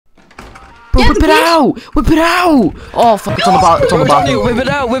whip it out! Whip it out! Oh fuck, it's on the bar. It's on the bar.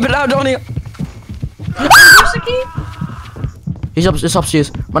 Whip it out, Donnie! Where's the key? It's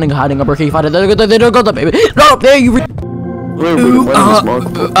upstairs. Running, hiding, upper key, fighting. They don't got the baby. No, there you.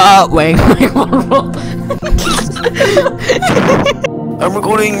 Wang. I'm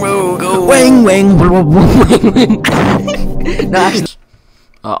recording, bro. Go. Wang. No, actually.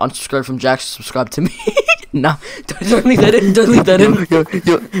 Unsubscribe from Jax. Subscribe to me. No, don't leave that in. Don't leave that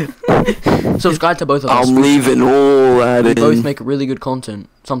in. Subscribe to both of us. I'm leaving all that in. We both make really good content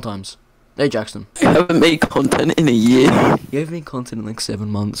sometimes. Hey Jackson. I haven't made content in a year. You haven't made content in like 7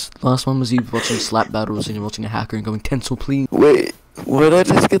 months. Last one was you watching slap battles and you're watching a hacker and going Tensor please. Wait, where did I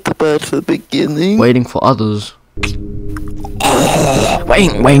just get the badge for the beginning? Waiting for others.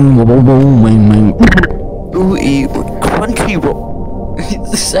 Wang. Ooh, eat crunchy roll.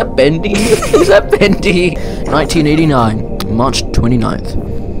 Is that Bendy? Is that Bendy? 1989, March 29th.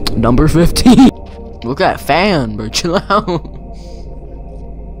 Number 15. Look at that fan, bro. Chill out.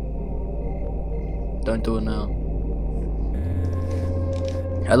 Don't do it now.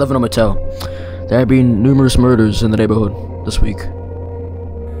 I live in a motel. There have been numerous murders in the neighborhood this week.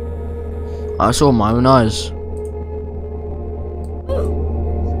 I saw my own eyes.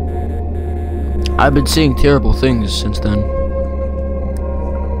 I've been seeing terrible things since then.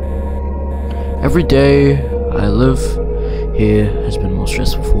 Every day I live here has been more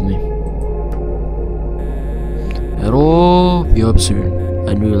stressful for me. It'll all be up soon.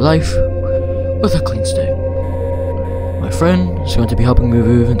 A new life with a clean slate. My friend is going to be helping me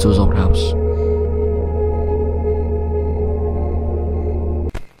move into his old house.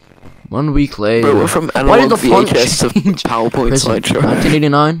 1 week later. Bro, we're from analog VHS to PowerPoint slideshow.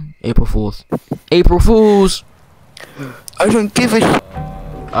 1989, April 4th. April Fools! I don't give a shit.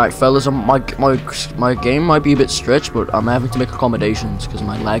 Alright fellas, my game might be a bit stretched, but I'm having to make accommodations because of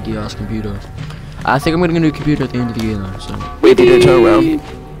my laggy ass computer. I think I'm getting a new computer at the end of the year though, so. Wait, did you turn around?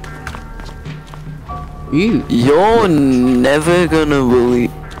 Ew. You're never gonna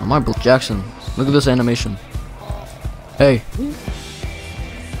believe. Oh my Jackson, look at this animation. Hey.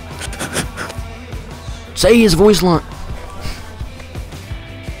 Say his voice line.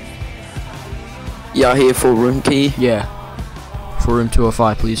 Yeah, here for room key. Yeah. For room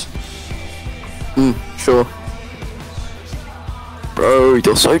 205, please. Sure. Bro,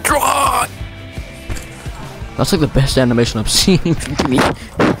 you're so dry. That's like the best animation I've seen.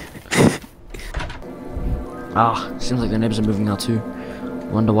 Seems like the neighbors are moving out too.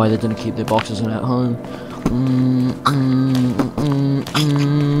 Wonder why they didn't keep their boxes in at home.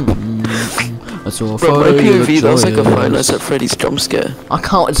 That's all. Bro, my POV, that was like a Five Nights at Freddy's jump scare. I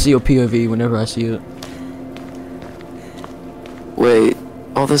can't wait to see your POV whenever I see it. Wait.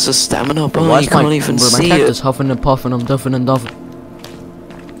 Oh, there's a stamina bar. Why You can't even see my it. cactus huffing and puffing, I'm duffing and duffing.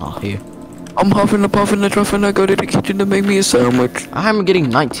 Oh, here. I'm huffing and puffing and druffing. I go to the kitchen to make me a sandwich. I'm getting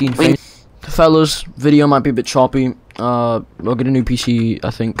 19 frames. Fellas, video might be a bit choppy. We'll get a new PC,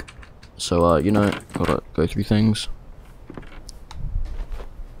 I think. So, you know, gotta go through things.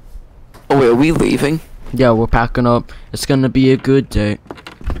 Oh wait, are we leaving? Yeah, we're packing up. It's gonna be a good day.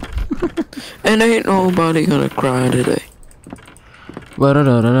 And ain't nobody gonna cry today. You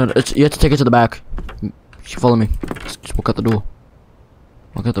have to take it to the back. Follow me. Just walk out the door.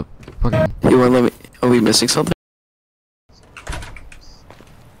 Walk out the fucking... You wanna let me... Are we missing something?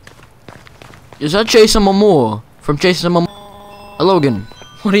 Is that Jason Momoa? From Jason Momoa? Logan,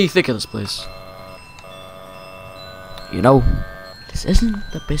 what do you think of this place? You know, this isn't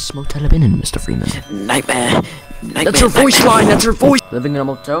the best motel I've been in, Mr. Freeman. Nightmare. That's her voice line, that's her voice! Living in a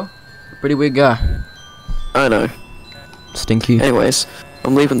motel? Pretty weird guy. I know. Stinky. Anyways,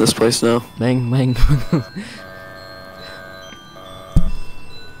 I'm leaving this place now. Bang.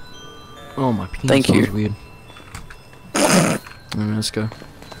 Oh, my penis Thank you. weird. Let's go.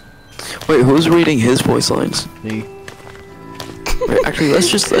 Wait, who's reading his voice lines? Me. Wait, actually, let's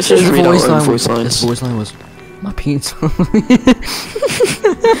just read our own voice lines. This voice line was my penis.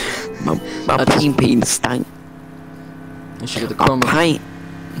 my peen stank. I should get the My chroma. paint.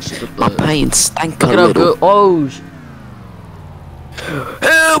 My paint stank a Look at how little. good. Oh,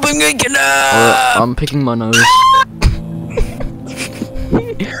 Help, I'm gonna get up! I'm picking my nose.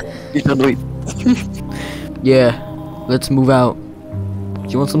 You done wait. Yeah, let's move out. Do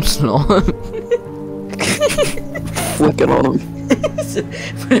you want some snow? Flick it on him.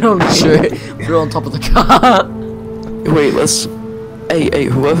 Put it on the shirt. Put it on top of the car. Wait, let's... Hey,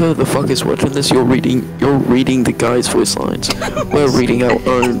 whoever the fuck is watching this, you're reading the guy's voice lines. We're reading our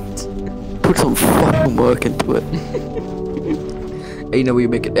own. Put some fucking work into it. Hey, you know where you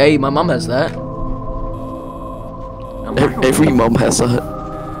make it. Hey, my mom has that. Every mom has that.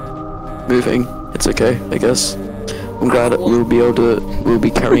 moving. It's okay, I guess. I'm glad that we'll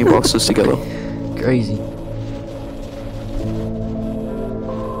be carrying boxes together. Crazy.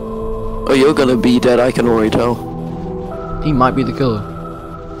 Oh, you're gonna be dead, I can already tell. He might be the killer.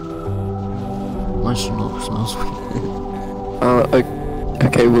 My smoke smells sweet.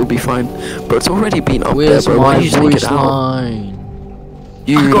 Okay, we'll be fine. But it's already been up Where's there, bro. Why my did you take voice it out? line?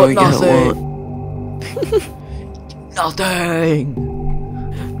 You I don't got get nothing. Nothing.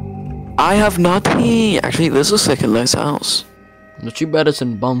 I have nothing. Actually, this is like a nice house. But you bet it's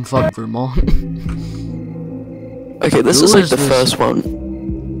in bumfuck Vermont. Okay, this Who is like is the this? first one.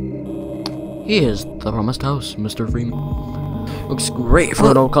 Here's the promised house, Mr. Freeman. Looks great for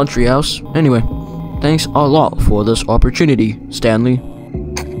an old country house. Anyway, thanks a lot for this opportunity, Stanley.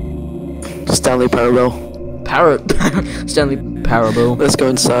 Stanley Parallel. Stanley Parable. Let's go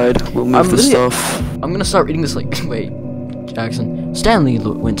inside. We'll move the stuff. I'm gonna start reading this like, wait, Jackson. Stanley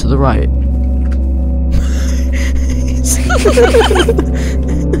went to the right.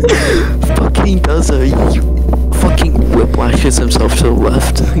 Fucking does a fucking whiplashes himself to the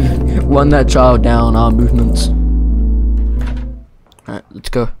left. Run that child down, our movements. Alright, let's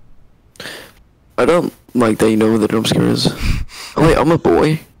go. I don't like that you know where the jump scare is. Oh wait, I'm a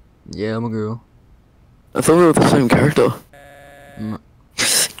boy. Yeah, I'm a girl. I thought we were the same character.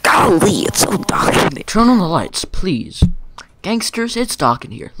 Golly, it's so dark in there. Turn on the lights, please. Gangsters, it's dark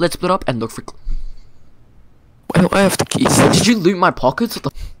in here. Let's split up and look for. Why do I have the keys? Did you loot my pockets? What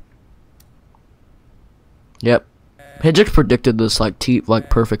the Yep. Hedrick predicted this like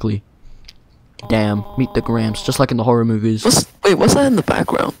perfectly. Damn, meet the Grams, just like in the horror movies. What's that in the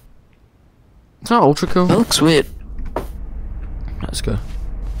background? It's not ultra cool. That looks weird. Let's go.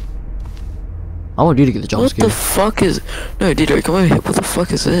 I want you to get the jump What scare. the fuck is? No, Dieter, come over here. What the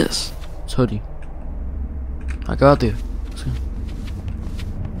fuck is this? It's hoodie. I got there. Let's go.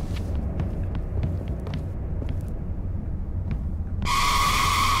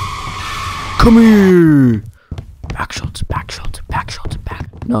 Come here! Back shots, back shots, back shots,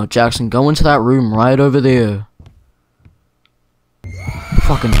 back. No, Jackson, go into that room right over there.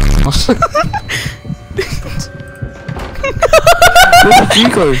 Fucking. Where did you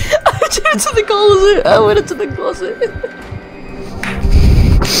go? I went into the closet. I went into the closet.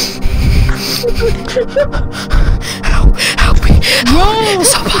 Help me. No!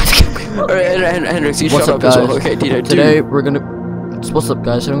 Somebody kill me. Alright, Hendrix, you What's shut up, up as guys? well. Okay, Dieter, Today we're gonna. What's up,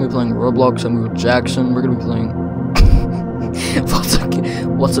 guys? Today we're gonna be playing Roblox. I'm with Jackson. We're gonna be playing.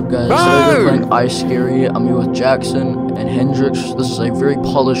 What's up, guys? Today we're playing Iscariot. I'm here with Jackson and Hendrix. This is a very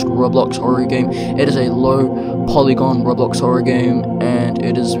polished Roblox horror game. It is a low polygon Roblox horror game, and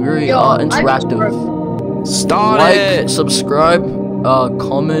it is very interactive. Start Subscribe,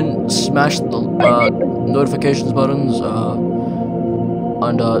 comment, smash the notifications buttons,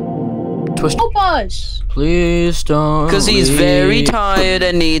 and twist. Help us! Please don't. Because he's leave. very tired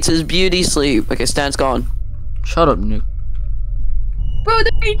and needs his beauty sleep. Okay, Stan's gone. Shut up, Nick. Bro,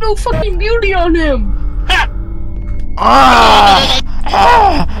 there ain't no fucking beauty on him!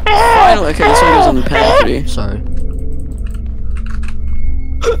 Finally, okay, this one goes on the pantry. Sorry.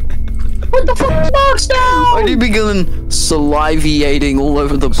 Put the fucking box down! Why do you begin salivating all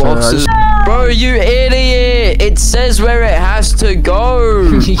over the Sorry, boxes? Bro, you idiot! It says where it has to go!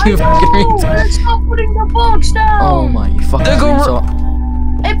 I know! Let's stop putting the box down! Oh my fucking.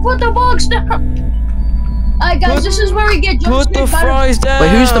 Hey, put the box down! Alright, guys, this is where we get jump Put the scared. fries down! Wait,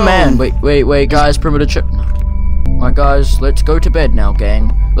 who's the man? Wait, guys, perimeter check. Alright, guys, let's go to bed now,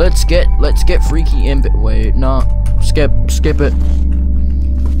 gang. Let's get freaky in bed. Wait, no, skip it.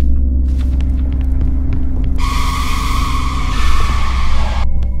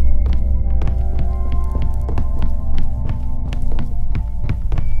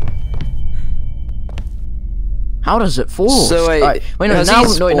 How does it fall? So wait, has he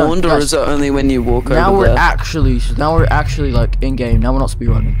spawned, or is it only when you walk over now there? Now we're actually like in game. Now we're not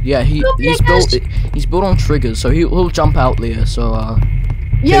speedrunning. Yeah, he's built on triggers, so he'll jump out there. So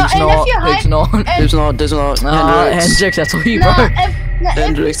Yeah, Pigs and not, if you hide, There's not. Hendrix, that's all you, bro.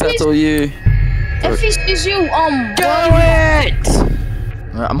 Hendrix, that's all you. If he sees you, Do it!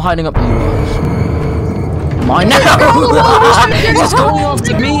 Alright, I'm hiding up the guys. Mine now! He's going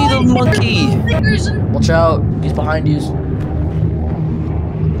after me, the monkey! Watch out, he's behind you.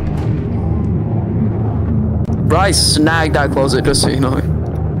 Bryce, snag that closet, just so you know.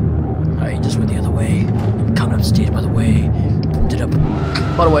 Alright, he just went the other way. I'm coming upstairs by the way. Did up.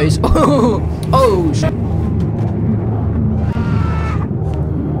 By the ways. Oh shit.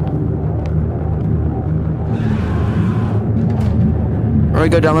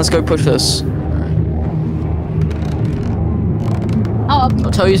 Alright, go down, let's go push this. Oh, up.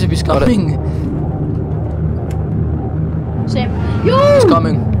 I'll tell you if he's coming. Same. Yo! He's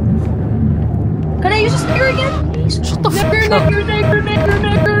coming. Can I use a spear again? Please? Shut the fuck up.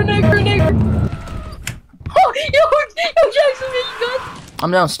 Nigger. Oh, yo, Jackson, are you good?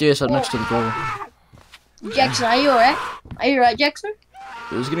 I'm downstairs, next to the door. Jackson, are you alright? Are you alright, Jackson?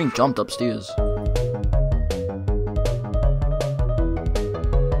 He was getting jumped upstairs.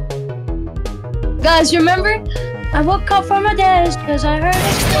 Guys, remember? I woke up from my desk because I heard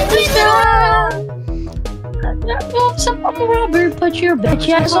a rubber, put your bitch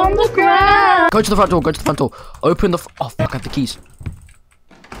ass on the ground. Go to the front door, Open the oh fuck, I have the keys.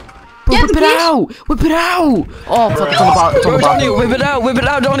 Bro, Yeah, whip the it keys? out! Whip it out! Oh fuck, it's on the bar, Johnny, whip it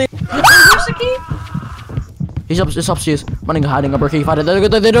out, Johnny. Where's the key? It's upstairs, running, hiding, upper key, fighting,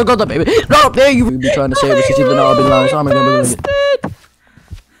 they don't go the baby. No, there you be trying to say this is even though I've been lying, so I'm gonna believe it.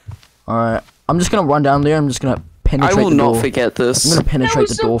 Alright, I'm just gonna run down there, I'm just gonna penetrate I will the door. not forget this. I'm gonna penetrate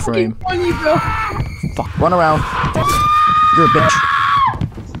the door frame. Fuck, run around. You're a bitch.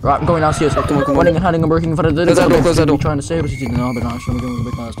 Right, I'm going downstairs. Come on. Running and hiding and working in front of the door. Close that door. Trying to save us, he's no, but no, so I'm going a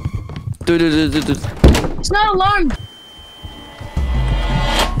bit fast. It's not alarmed.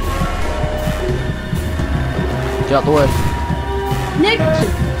 Get out the way. Nick,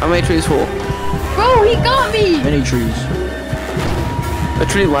 How many trees fall? bro, he got me. Many trees. A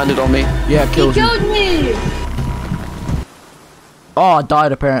tree landed on me. Yeah, He killed you. killed me. Oh, I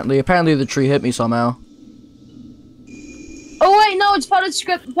died apparently. Apparently the tree hit me somehow. Oh wait, no, it's part of the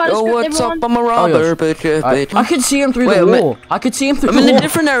script. Oh, what's everyone. up? I'm a robber, bitch. I could see him through Wait, the I'm wall. I could see him through I'm the in wall. a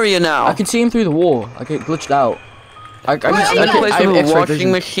different area now. I could see him through the wall. I get glitched out. I I'm in a place have with a X-ray washing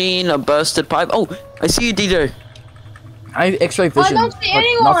vision. machine, a busted pipe. Oh, I see you, DJ. I have X-ray I vision. don't see but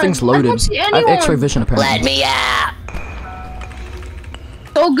anyone. Nothing's I loaded. don't see I have anyone. X-ray vision apparently. Let me out.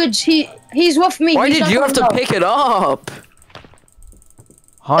 Oh, good. He's with me. Why He's did not you have to coming out. pick it up?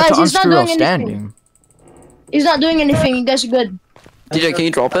 Hard Guys, to he's not unscrew while doing standing. He's not doing anything. That's good. DJ, can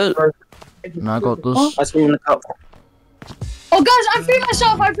you drop it? No, I got this. Oh, guys, I freed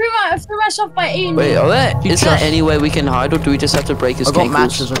myself. I threw myself by eating. Wait, You is there just- any way we can hide, or do we just have to break his I got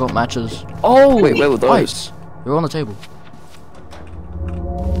cankles? matches. Oh, Wait, where were those? lights. They're on the table.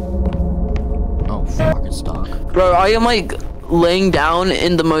 Oh fuck, it's dark. Bro, I am like laying down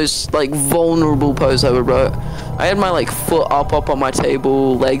in the most like vulnerable pose ever, bro. I had my like foot up on my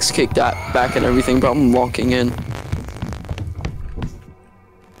table, legs kicked back and everything, but I'm locking in.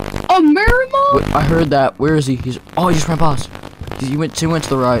 Oh, mirror mode? Wait, I heard that. Where is he? He just ran past. He went to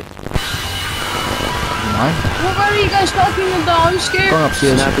the right. Mine? What are you guys talking about? I'm scared. Going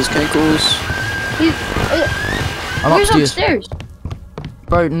upstairs. Snap his cankles. I'm Where's upstairs. upstairs?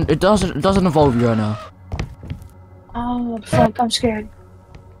 Bro, it doesn't involve you right now. Oh, fuck. I'm scared.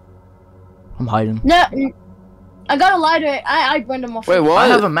 I'm hiding. No, I got a lighter. I burned him off. Wait, what? I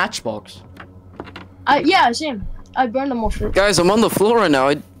have a matchbox. Yeah, same. I burned him off. Guys, I'm on the floor right now.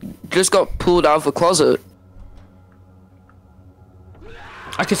 I just got pulled out of the closet.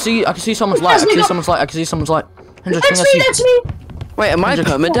 I can see someone's light. I can see someone's light. Hendrix, That's me. Wait, am I Hendrix,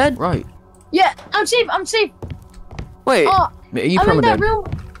 permadead? Right. Yeah, I'm safe. Wait, Oh, Are you I'm in that permadead? room.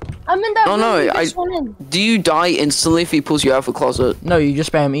 I'm in that Oh, room. no, you I- just went in. do you die instantly if he pulls you out of the closet? No, you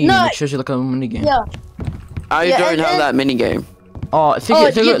just spam E No. and it shows you like a mini game. Yeah. I Yeah, don't and have then- that mini game. Oh, I think, Oh,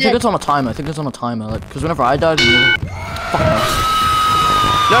 I think you it's did. on a timer. Like, because whenever I died, fuck no.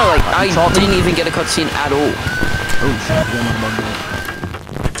 No, like I Charlie. didn't even get a cutscene at all. Oh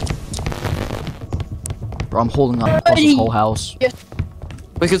shit! Bro, I'm holding up across this whole house.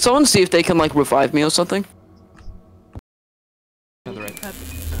 Wait, could someone see if they can like revive me or something?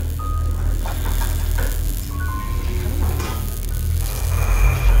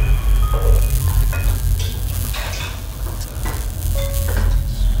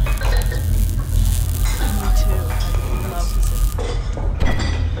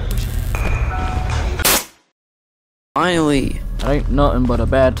 Finally. Ain't nothing but a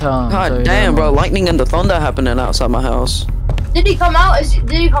bad time. tell God you damn, that bro. much. Lightning and the thunder happening outside my house. Did he come out?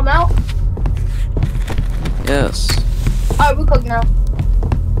 Did he come out? Yes. Alright, we're cooking now.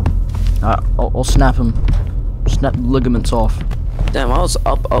 I'll snap him. Snap the ligaments off. Damn, I was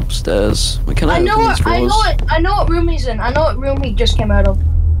upstairs. We can I know open these drawers. I know what room he's in. I know what room he just came out of.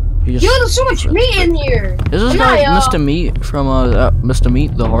 He just, Yo, there's so much meat in here. is this Good guy night, Mr. Meat from Mr.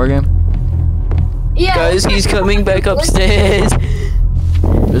 Meat, the horror game? Yeah. Guys, he's coming back upstairs.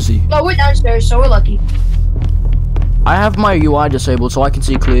 Is he? No, we're downstairs, so we're lucky. I have my UI disabled so I can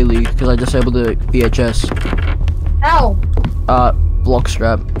see clearly because I disabled the VHS. How? Block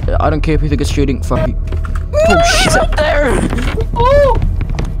strap. I don't care if you think it's shooting. Fuck you. Oh shit! Up there. Oh!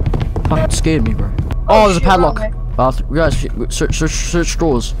 Fucking scared me, bro. Oh, there's a shit, padlock. okay. Bathroom. Guys, search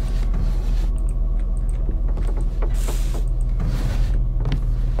drawers.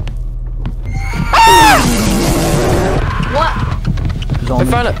 What? I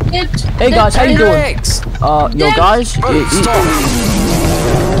found it. Hey guys, how you doing? Yo guys. Stop.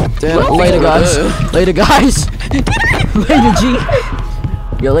 Later guys. Later guys. Later G.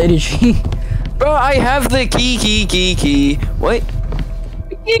 Yo, later G. Bro, I have the key. Wait.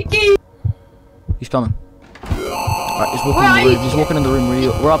 He's coming. Alright, he's walking in the room. He's walking in the room.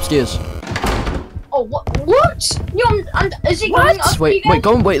 We're upstairs. Oh, what? Yo, is he coming up? Wait,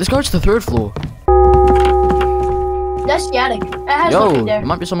 let's go to the 3rd floor. That's the attic. It has Yo, nothing there. there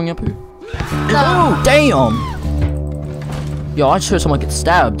might be something up here. No. Damn! Yo, I just heard someone get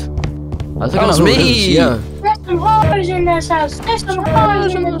stabbed. I think That was I know who it me. is, yeah. There's some hoes in this house. There's some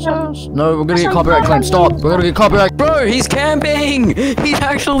hoes in this house. No, we're gonna get copyright claim. Stop. We're gonna get copyright. Bro, he's camping! He's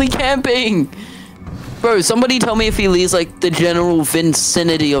actually camping! Bro, somebody tell me if he leaves like the general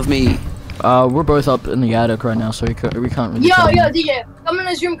vicinity of me. We're both up in the attic right now, so we can't really Yo, tell. DJ, come in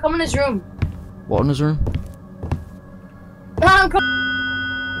his room. Come in his room. What in his room? I'm coming.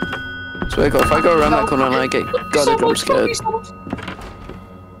 So if I go around that corner and I get gutted, I'm scared.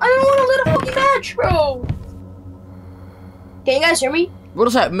 I don't want to let a fucking match, bro. Can you guys hear me? What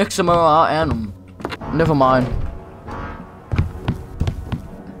is that? Mixamo animal? Never mind.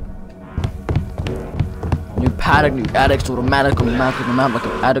 New paddock, new addicts, automatic, like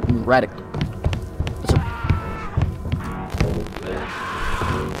an addict, new radic.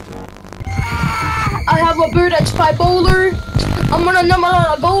 I have a bird that's by bowler. I'm on a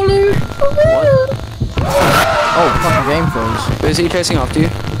bowler. Oh, fuck, my game froze. Is he chasing after you?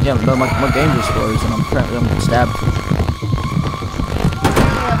 Yeah, no, my game just froze and I'm stabbed.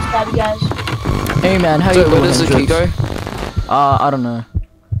 I'm stabby, guys. Hey man, how So you doing? where does the key go? I don't know.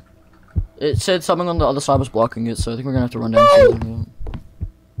 It said something on the other side was blocking it, so I think we're gonna have to run downstairs.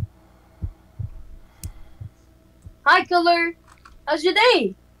 Hi, killer. How's your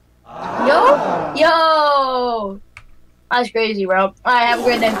day? Yo. That's crazy, bro. Alright, have a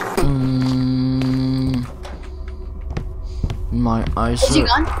great day. My eyes Is he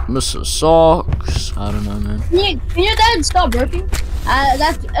gone? Mr. Socks. I don't know, man. Can your dad stop working?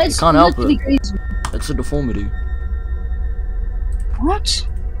 It's Can't help literally it. crazy. It's a deformity. What?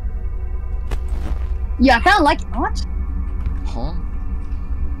 Yeah, I kind of like it. What? Huh?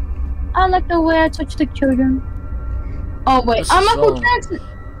 I like the way I touch the children. Oh wait, This I'm is Michael so- Jackson.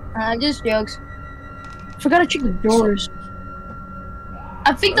 Just jokes. Forgot to check the doors.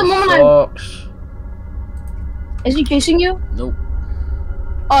 I think the moment Socks. is he chasing you? Nope.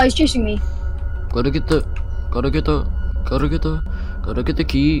 Oh, he's chasing me. Gotta get the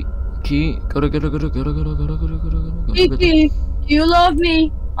key. Gotta get Kiki, do you love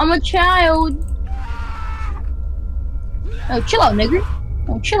me? I'm a child. Oh, chill out, nigga.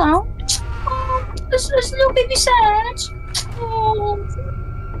 Oh, chill out. Oh, this little baby sad. Oh,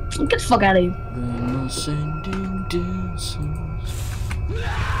 get the fuck out of here.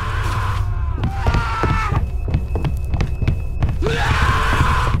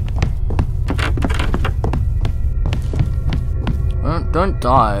 Don't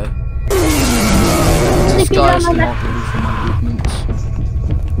die. This Sneaking guy's down my not ready for my movements.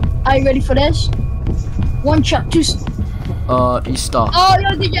 Are you ready for this? One shot, two. He's stuck. Oh, yo,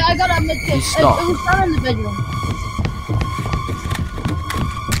 DJ, I got a medkit. He's It stuck. was found in the bedroom.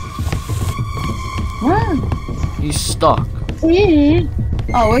 Wow. He's stuck.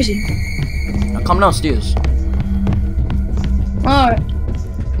 Oh, where is he? Now come downstairs. Alright.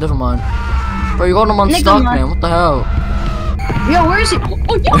 Never mind. Bro, you got him Never unstuck, mind. man. What the hell? Yo, where is he?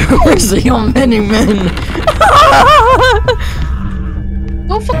 Oh, yo! Where's the young many men?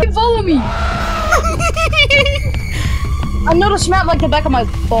 Don't fucking follow me! I noticed map like the back of my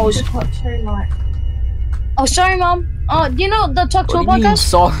balls. Sorry, Mom. Oh, sorry, Mom. Do you know the Talk to What do you mean, podcast?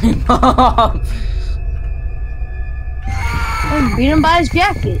 sorry, mom? I'm beat him by his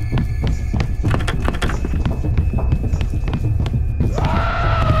jacket.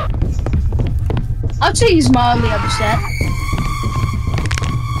 I'd say he's mildly upset.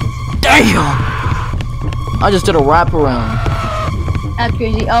 Damn! I just did a wraparound. That's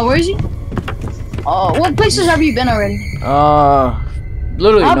crazy. Oh, where is he? Oh, what places have you been already?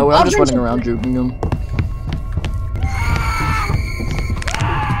 Literally nowhere. I'm I've just been running to- around juking him.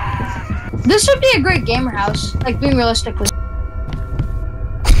 This would be a great gamer house. Like, being realistically.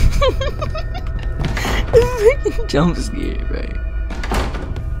 Jump scare, right?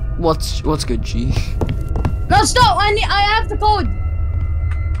 What's good, G? No, stop! I have the code.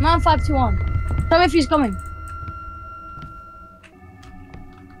 9521. Tell me if he's coming.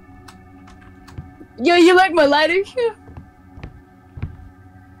 Yo, you like my lighter?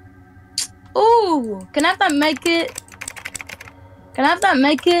 Ooh, can I have that make it? Can I have that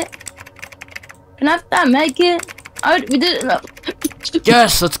make it? Can I have that make it? Oh, we did it.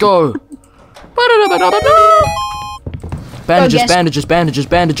 Yes, let's go. Bandages, bandages, bandages,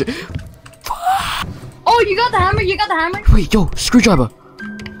 bandages. Oh, you got the hammer? You got the hammer? Wait, yo, screwdriver.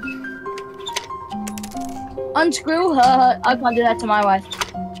 Unscrew her. I can't do that to my wife.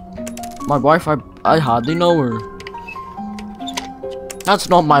 My wife, I hardly know her. That's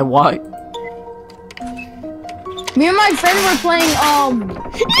not my wife. Me and my friend were playing,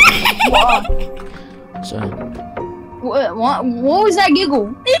 So. what was that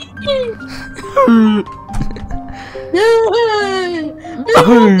giggle?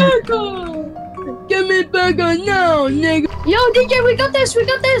 Give me burger now, nigga. Yo, DJ, we got this, For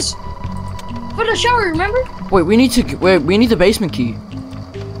the shower, remember? Wait, we need the basement key.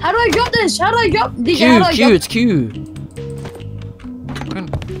 How do I drop this? How do I drop? DJ, how do I drop? It's Q.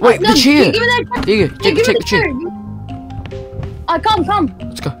 Wait, the chair. Give me that. Here you go, take the chair. Come.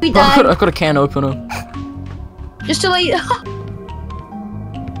 Let's go. We Bro, died. I got a can opener. Just to let you.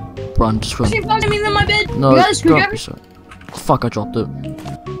 Run, just run. She found me in my bed. No, You got a screwdriver? Fuck, I dropped it.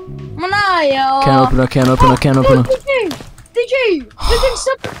 Come on, yo. Can opener. DJ, we can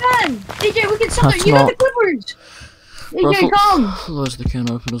stop the fan. DJ, we can stop That's it. You got not- the clippers. Bro, DJ, come. Those are the can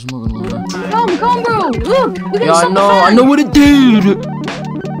openers, I'm not gonna lie. Come, bro. Look, we can Yeah, stop the fan. I know what it did.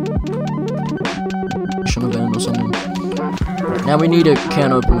 Shouldn't have been or something. Now we need a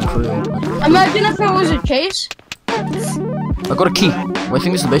can opener for it. Imagine if it was a chase. I got a key. Well, I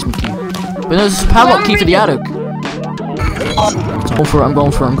think this is the basement key. But there's a padlock key for the attic. I'm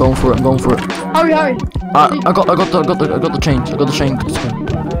going for it. Hurry. I got the chains.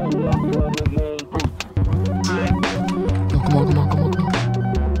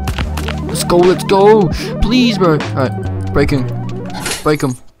 Let's go. Let's go. Please, bro. Alright, break him.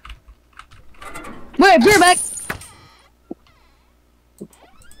 Wait, be right back.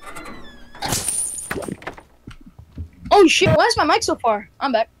 Oh shit, why is my mic so far?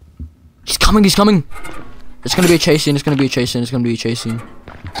 I'm back. He's coming. It's gonna be a chase scene.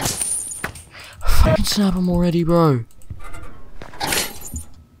 Fucking snap him already, bro.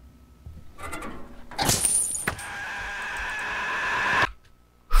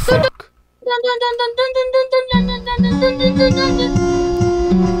 Fuck.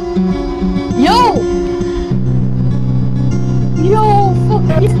 Yo, fuck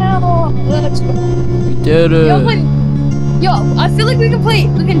hell. Let's go. We did it. Yo, I feel like we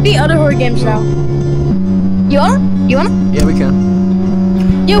can beat other horror games now. You wanna? Yeah, we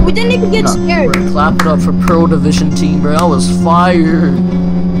can. Yo, we didn't even get scared. Bro, clap it up for Pro Division team, bro. I was fired.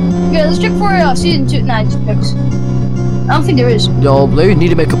 Yeah, let's check for season 2. Nah, just fix. I don't think there is. Yo, they need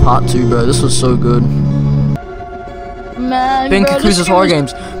to make a part 2, bro. This was so good. Man, Bing bro, Kakuza's horror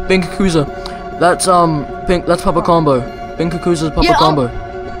games. Bing Kakuza. That's that's Papa Combo. Bing Kakuza's Papa Combo.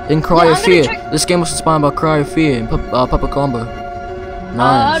 In Cry Yeah, of I'm Fear. gonna check- This game was inspired by Cry of Fear and Papa Combo. How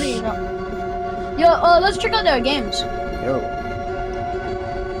Nice. do you know? Yo, let's check out their games. Yo.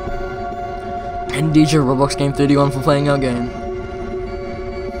 And DJ Roblox Game 31 for playing our game.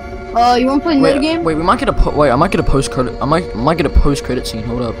 You wanna play another game? Wait, we might get a I might get a post credit. I might get a post credit scene.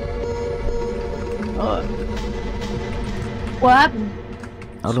 Hold up. What happened?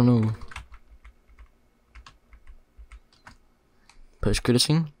 I don't know. Post credit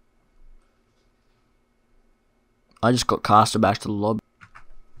scene. I just got casted back to the lobby.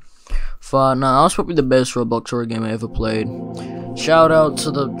 Nah, that was probably the best Roblox horror game I ever played. Shout out to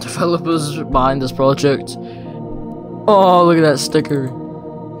the developers behind this project. Oh, look at that sticker.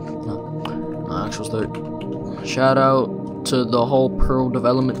 No, actual sticker. Shout out to the whole Pearl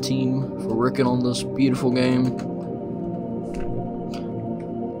development team for working on this beautiful game.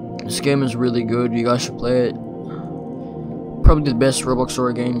 This game is really good. You guys should play it. Probably the best Roblox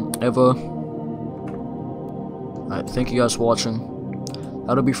horror game ever. Alright, thank you guys for watching.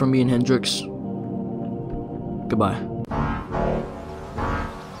 That'll be from me and Hendrix. Goodbye.